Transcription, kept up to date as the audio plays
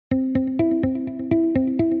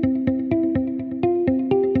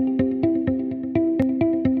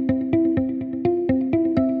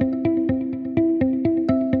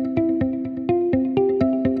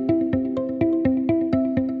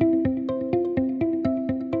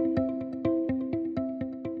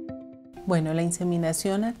Bueno, la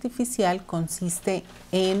inseminación artificial consiste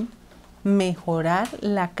en mejorar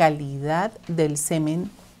la calidad del semen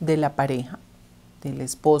de la pareja, del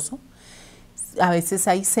esposo. A veces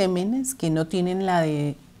hay sémenes que no tienen la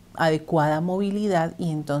adecuada movilidad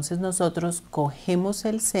y entonces nosotros cogemos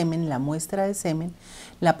el semen, la muestra de semen,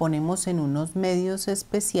 la ponemos en unos medios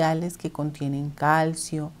especiales que contienen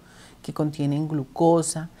calcio, que contienen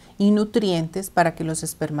glucosa y nutrientes para que los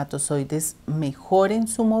espermatozoides mejoren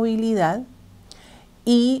su movilidad,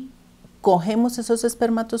 y cogemos esos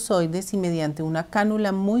espermatozoides y mediante una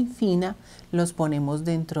cánula muy fina los ponemos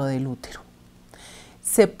dentro del útero.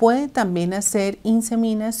 Se puede también hacer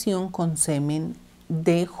inseminación con semen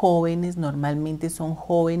de jóvenes, normalmente son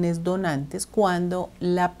jóvenes donantes, cuando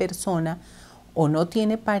la persona o no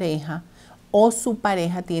tiene pareja o su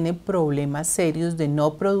pareja tiene problemas serios de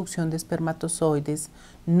no producción de espermatozoides,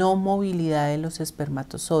 no movilidad de los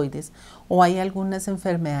espermatozoides, o hay algunas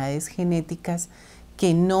enfermedades genéticas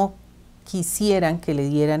que no quisieran que le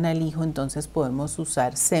dieran al hijo, entonces podemos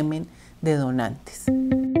usar semen de donantes.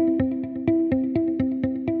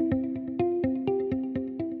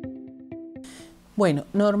 Bueno,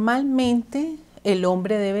 normalmente el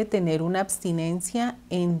hombre debe tener una abstinencia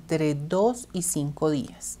entre 2 y 5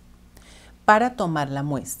 días para tomar la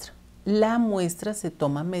muestra. La muestra se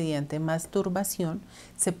toma mediante masturbación,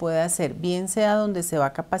 se puede hacer bien sea donde se va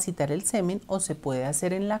a capacitar el semen o se puede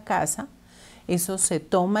hacer en la casa. Eso se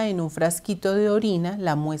toma en un frasquito de orina.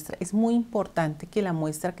 La muestra, es muy importante que la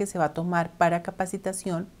muestra que se va a tomar para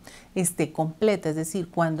capacitación esté completa, es decir,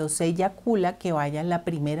 cuando se eyacula, que vaya la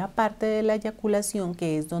primera parte de la eyaculación,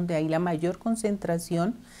 que es donde hay la mayor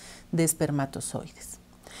concentración de espermatozoides.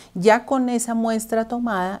 Ya con esa muestra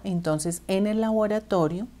tomada, entonces en el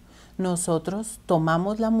laboratorio nosotros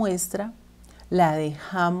tomamos la muestra, la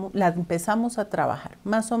empezamos a trabajar.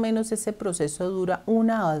 Más o menos ese proceso dura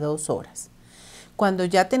 1 a 2 horas. Cuando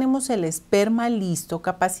ya tenemos el esperma listo,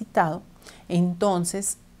 capacitado,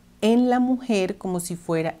 entonces en la mujer, como si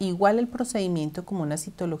fuera igual el procedimiento como una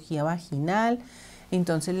citología vaginal,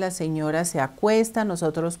 entonces la señora se acuesta,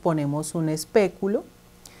 nosotros ponemos un espéculo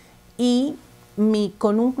y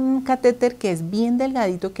con un catéter que es bien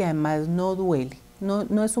delgadito, que además no duele,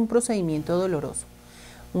 no es un procedimiento doloroso.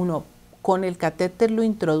 Uno con el catéter lo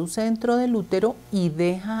introduce dentro del útero y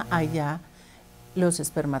deja allá los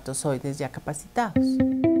espermatozoides ya capacitados.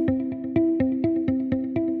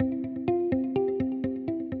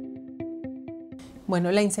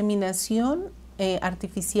 Bueno, la inseminación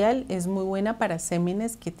artificial es muy buena para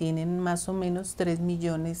sémenes que tienen más o menos 3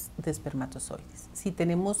 millones de espermatozoides. Si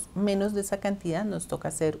tenemos menos de esa cantidad, nos toca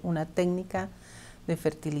hacer una técnica de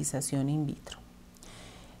fertilización in vitro.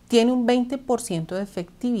 Tiene un 20% de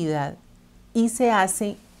efectividad y se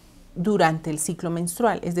hace durante el ciclo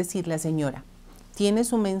menstrual, es decir, la señora tiene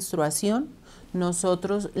su menstruación,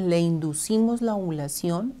 nosotros le inducimos la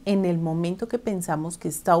ovulación, en el momento que pensamos que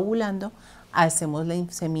está ovulando, hacemos la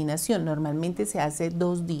inseminación. Normalmente se hace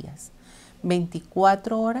 2 días,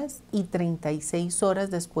 24 horas y 36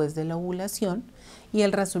 horas después de la ovulación, y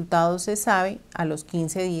el resultado se sabe a los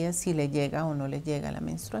 15 días si le llega o no le llega la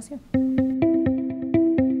menstruación.